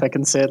world, if I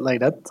can say it like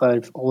that.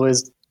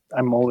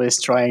 I'm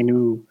always trying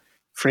new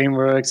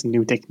frameworks and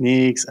new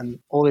techniques, and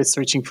always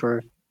searching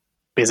for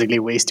basically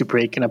ways to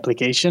break an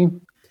application.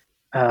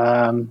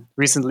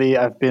 Recently,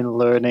 I've been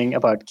learning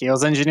about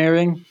chaos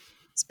engineering.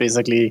 It's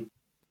basically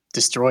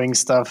destroying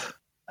stuff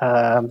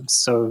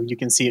so you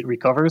can see it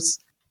recovers.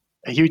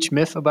 A huge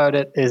myth about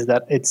it is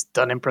that it's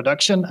done in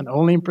production and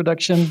only in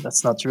production.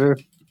 That's not true.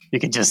 You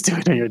can just do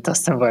it in your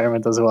test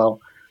environment as well.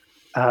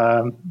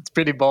 It's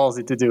pretty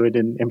ballsy to do it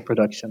in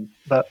production,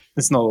 but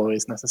it's not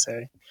always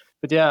necessary.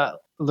 But yeah,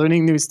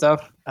 learning new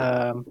stuff.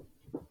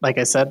 Like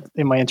I said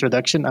in my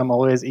introduction, I'm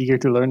always eager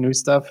to learn new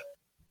stuff.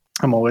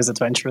 I'm always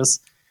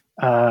adventurous.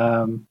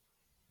 Meetups,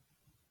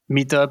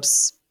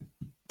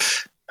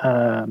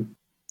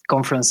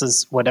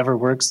 conferences, whatever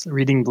works,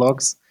 reading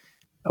blogs.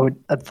 I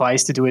would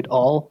advise to do it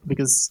all,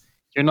 because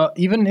you're not,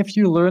 even if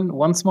you learn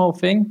one small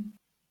thing,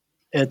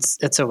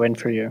 it's a win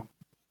for you,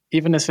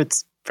 even if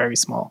it's very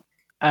small.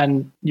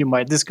 And you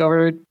might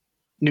discover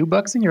new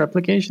bugs in your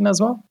application as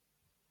well.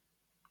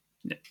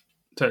 Yeah,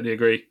 totally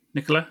agree.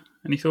 Nicola,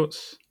 any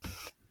thoughts?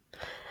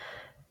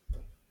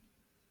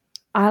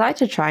 I like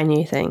to try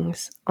new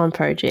things on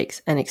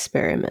projects and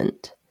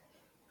experiment.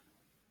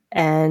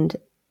 And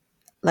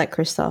like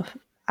Kristof,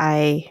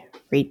 I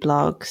read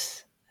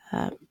blogs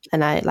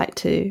and I like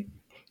to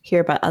hear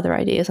about other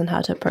ideas on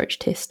how to approach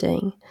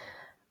testing.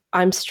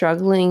 I'm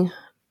struggling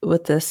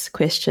with this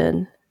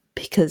question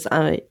because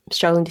I'm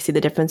struggling to see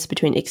the difference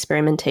between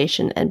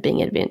experimentation and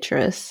being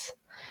adventurous.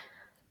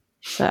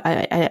 So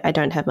I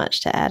don't have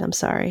much to add. I'm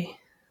sorry.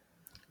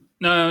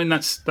 No, and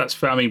that's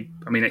fair. I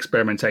mean,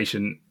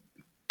 experimentation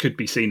could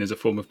be seen as a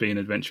form of being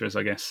adventurous,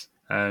 I guess.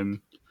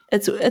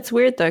 It's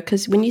weird though,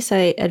 because when you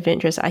say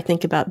adventurous, I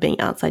think about being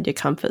outside your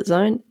comfort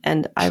zone,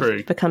 and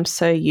I've become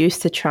so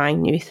used to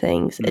trying new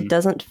things. It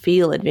doesn't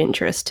feel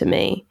adventurous to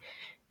me.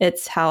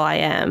 It's how I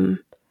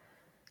am.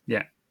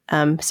 Yeah.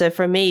 So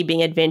for me,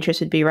 being adventurous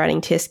would be writing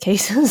test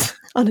cases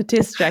on a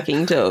test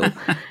tracking tool,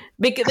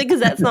 because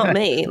that's not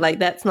me. Like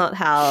that's not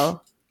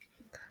how.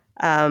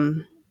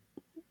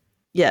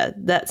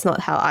 That's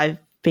not how I've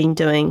been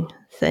doing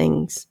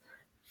things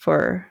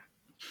for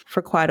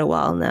quite a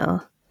while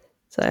now.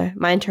 So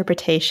my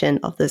interpretation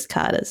of this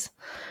card is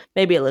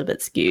maybe a little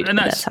bit skewed. And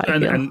that's how I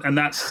feel. And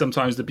that's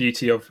sometimes the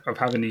beauty of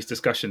having these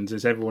discussions,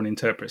 is everyone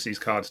interprets these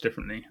cards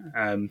differently.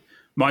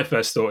 My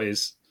first thought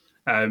is,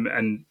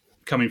 and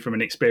coming from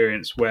an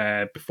experience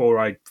where before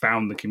I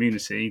found the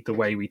community, the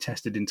way we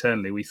tested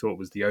internally, we thought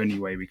was the only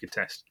way we could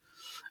test.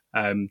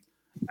 And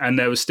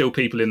there was still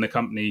people in the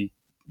company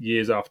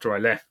years after I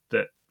left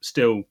that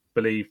still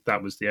believed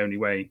that was the only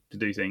way to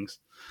do things.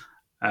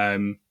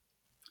 And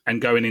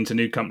going into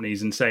new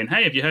companies and saying,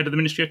 hey, have you heard of the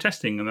Ministry of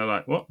Testing? And they're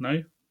like, what?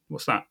 No,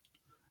 what's that?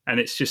 And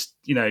it's just,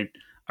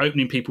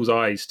 opening people's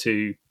eyes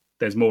to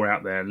there's more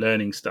out there,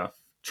 learning stuff,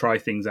 try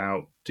things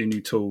out, do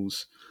new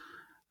tools.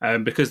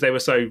 Because they were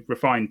so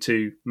refined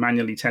to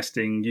manually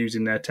testing,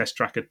 using their test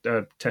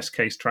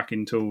case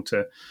tracking tool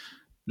to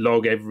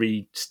log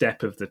every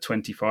step of the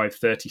 25,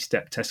 30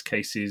 step test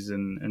cases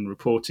and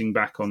reporting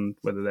back on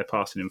whether they're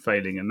passing and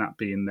failing, and that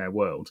being their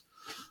world.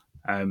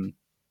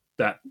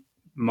 That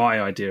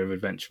my idea of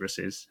adventurous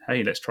is,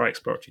 hey, let's try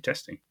exploratory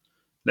testing.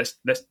 Let's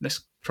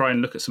try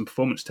and look at some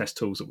performance test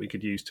tools that we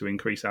could use to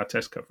increase our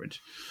test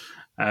coverage.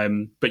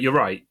 But you're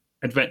right,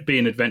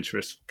 being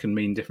adventurous can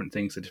mean different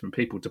things to different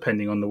people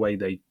depending on the way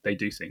they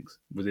do things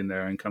within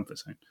their own comfort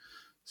zone.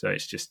 So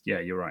it's just, yeah,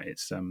 you're right.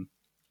 It's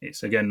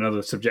again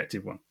another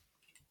subjective one.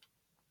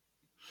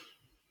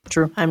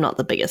 True. I'm not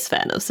the biggest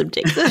fan of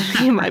subjective.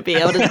 You might be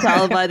able to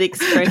tell by the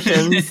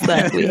expressions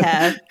that we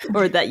have,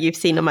 or that you've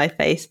seen on my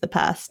face the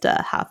past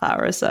half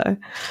hour or so.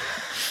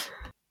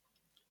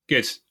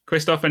 Good.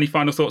 Kristof, any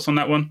final thoughts on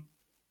that one?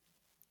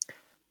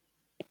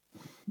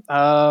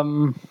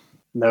 No.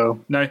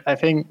 I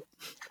think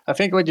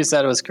what you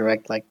said was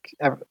correct. Like,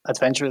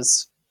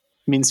 adventurous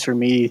means for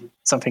me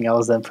something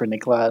else than for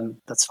Nicola, and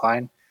that's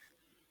fine.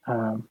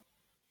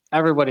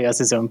 everybody has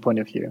his own point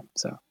of view.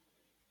 So,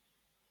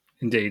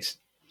 indeed.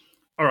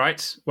 All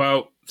right.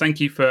 Well, thank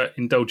you for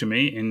indulging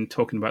me in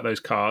talking about those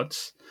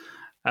cards.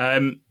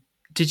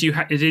 Did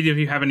either of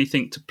you have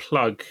anything to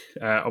plug?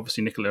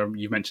 Obviously, Nicola,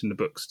 you mentioned the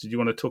books. Did you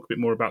want to talk a bit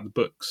more about the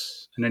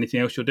books and anything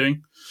else you're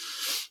doing?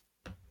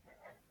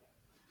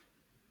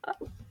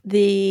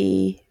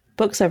 The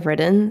books I've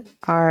written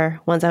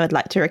are ones I would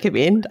like to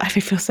recommend. I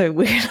feel so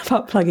weird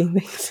about plugging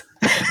things.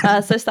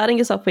 So Starting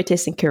Your Software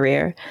Testing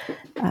Career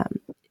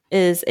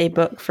is a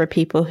book for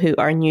people who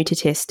are new to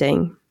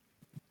testing,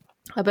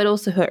 but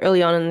also who are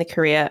early on in the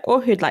career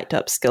or who'd like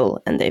to upskill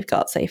and they've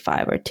got, say,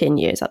 5 or 10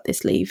 years up their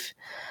sleeve.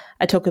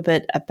 I talk a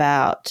bit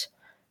about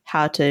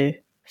how to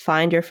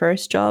find your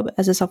first job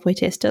as a software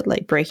tester,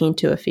 like breaking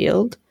into a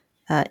field,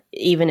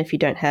 even if you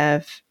don't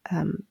have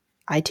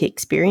IT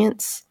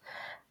experience.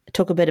 I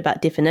talk a bit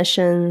about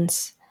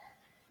definitions,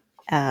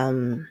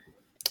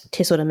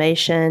 test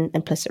automation,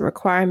 implicit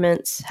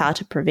requirements, how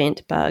to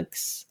prevent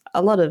bugs,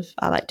 a lot of,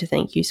 I like to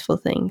think, useful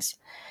things.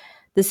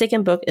 The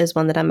second book is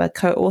one that I'm a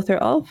co-author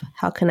of,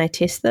 How Can I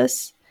Test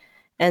This?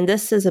 And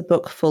this is a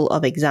book full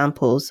of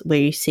examples where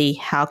you see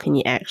how can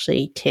you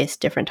actually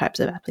test different types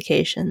of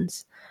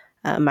applications,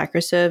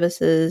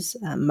 microservices,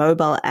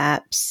 mobile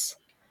apps,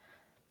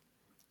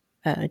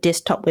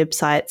 desktop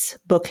websites,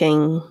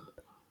 booking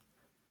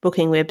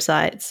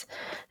websites.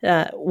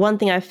 One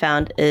thing I've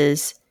found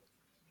is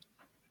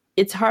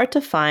it's hard to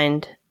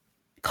find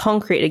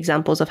concrete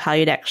examples of how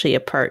you'd actually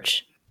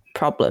approach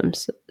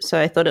problems.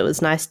 So I thought it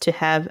was nice to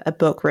have a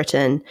book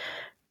written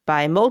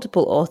by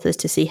multiple authors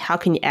to see how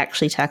can you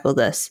actually tackle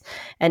this.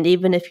 And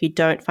even if you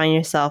don't find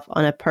yourself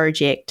on a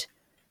project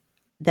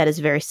that is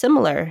very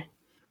similar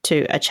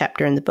to a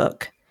chapter in the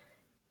book,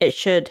 it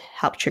should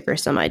help trigger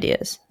some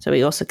ideas. So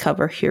we also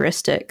cover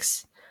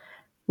heuristics.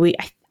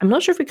 I'm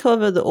not sure if we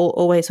cover the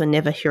always or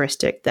never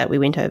heuristic that we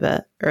went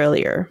over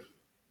earlier,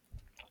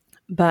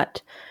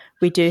 but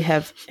we do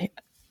have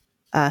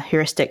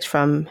heuristics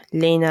from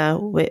Lena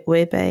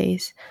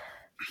Webes,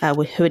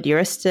 Hood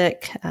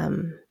heuristic,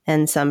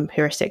 and some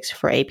heuristics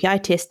for API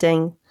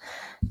testing.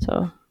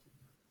 So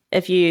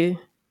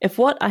if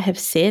what I have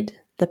said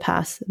the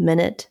past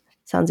minute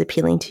sounds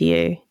appealing to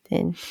you,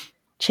 then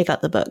check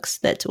out the books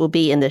that will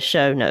be in the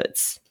show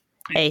notes.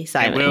 Hey,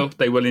 Simon.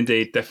 They will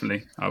indeed,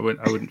 definitely. I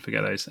wouldn't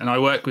forget those. And I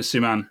work with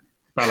Suman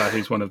Bala,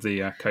 who's one of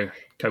the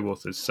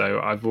co-authors. So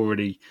I've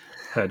already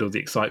heard all the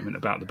excitement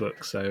about the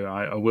book. So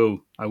I will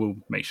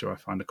make sure I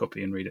find a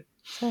copy and read it.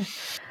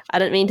 I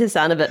don't mean to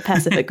sound a bit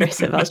passive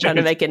aggressive. I was trying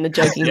to make it in a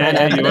joking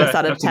manner, but it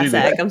sounded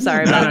passive. I'm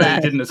sorry about that.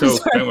 It didn't at all.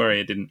 Don't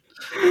worry, it didn't.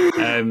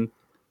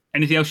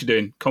 Anything else you're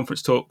doing?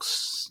 Conference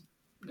talks?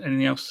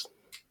 Anything else?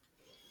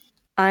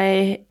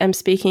 I am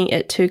speaking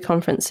at 2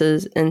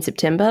 conferences in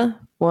September.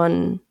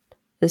 One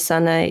is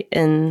Sunday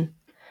in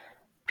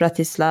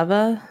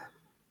Bratislava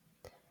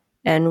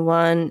and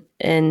one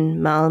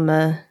in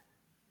Malmö.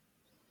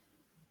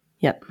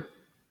 Yep.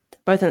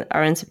 Both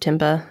are in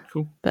September.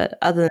 Cool. But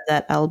other than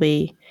that, I'll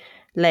be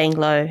laying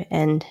low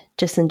and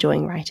just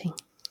enjoying writing.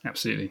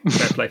 Absolutely.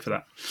 Fair play for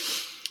that.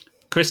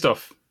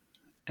 Kristof,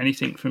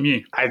 anything from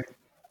you?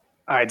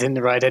 I didn't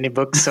write any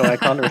books, so I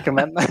can't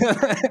recommend.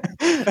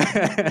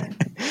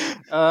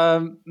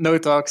 No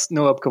talks,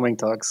 no upcoming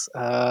talks.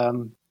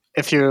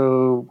 If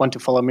you want to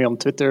follow me on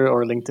Twitter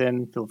or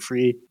LinkedIn, feel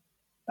free.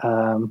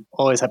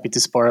 Always happy to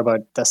spar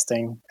about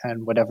testing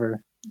and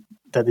whatever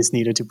that is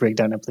needed to break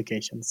down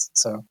applications.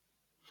 So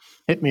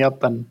hit me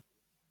up and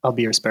I'll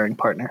be your sparring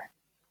partner.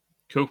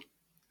 Cool.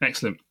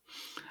 Excellent.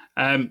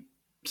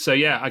 So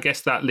yeah, I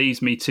guess that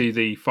leads me to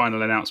the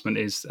final announcement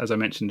is, as I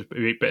mentioned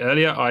a bit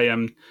earlier,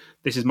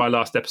 this is my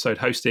last episode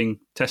hosting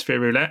TestSphere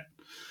Roulette.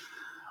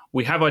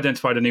 We have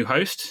identified a new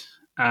host,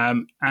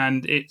 and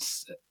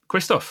it's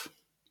Kristof.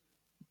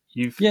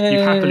 You've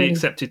happily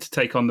accepted to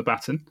take on the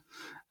baton.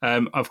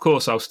 Of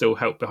course, I'll still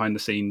help behind the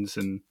scenes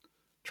and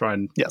try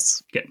and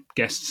get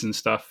guests and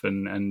stuff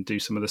and do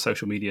some of the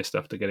social media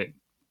stuff to get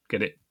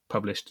it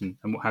published and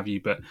what have you.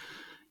 But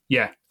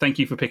yeah, thank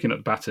you for picking up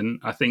the baton.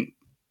 I think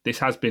this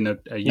has been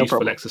a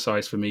useful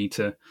exercise for me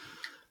to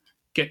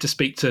get to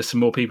speak to some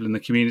more people in the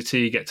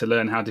community, get to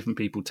learn how different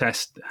people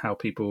test, how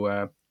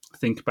people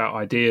think about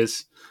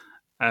ideas.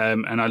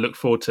 And I look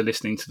forward to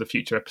listening to the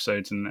future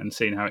episodes and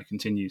seeing how it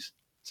continues.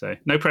 So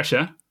no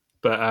pressure,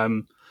 but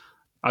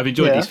I've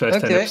enjoyed these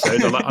first 10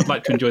 episodes. I'd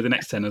like to enjoy the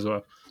next 10 as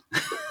well.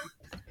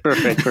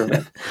 Perfect.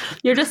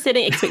 You're just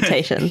setting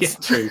expectations. Yeah,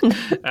 true.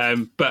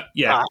 But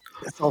yeah,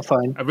 it's all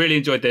fine. I really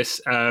enjoyed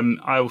this.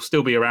 I will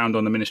still be around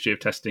on the Ministry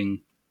of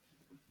Testing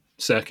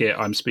circuit.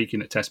 I'm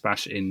speaking at Test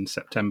Bash in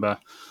September.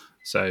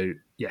 So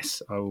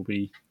yes, I will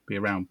be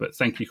around. But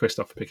thank you,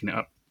 Kristof, for picking it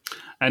up.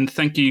 And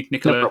thank you,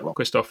 Nicola,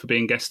 Kristof, for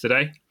being guests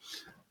today.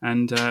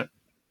 And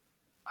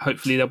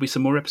hopefully there'll be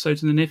some more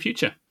episodes in the near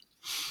future.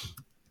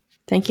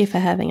 Thank you for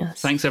having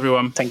us. Thanks,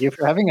 everyone. Thank you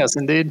for having us,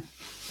 indeed.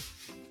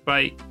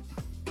 Bye.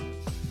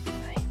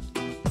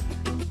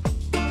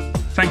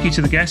 Thank you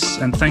to the guests,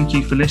 and thank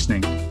you for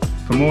listening.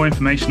 For more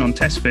information on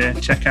TestSphere,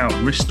 check out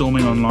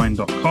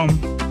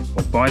riskstormingonline.com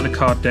or buy the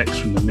card decks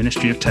from the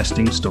Ministry of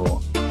Testing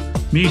store.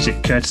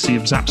 Music courtesy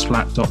of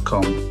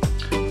Zapsplat.com.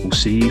 We'll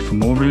see you for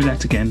more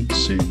Roulette again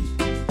soon.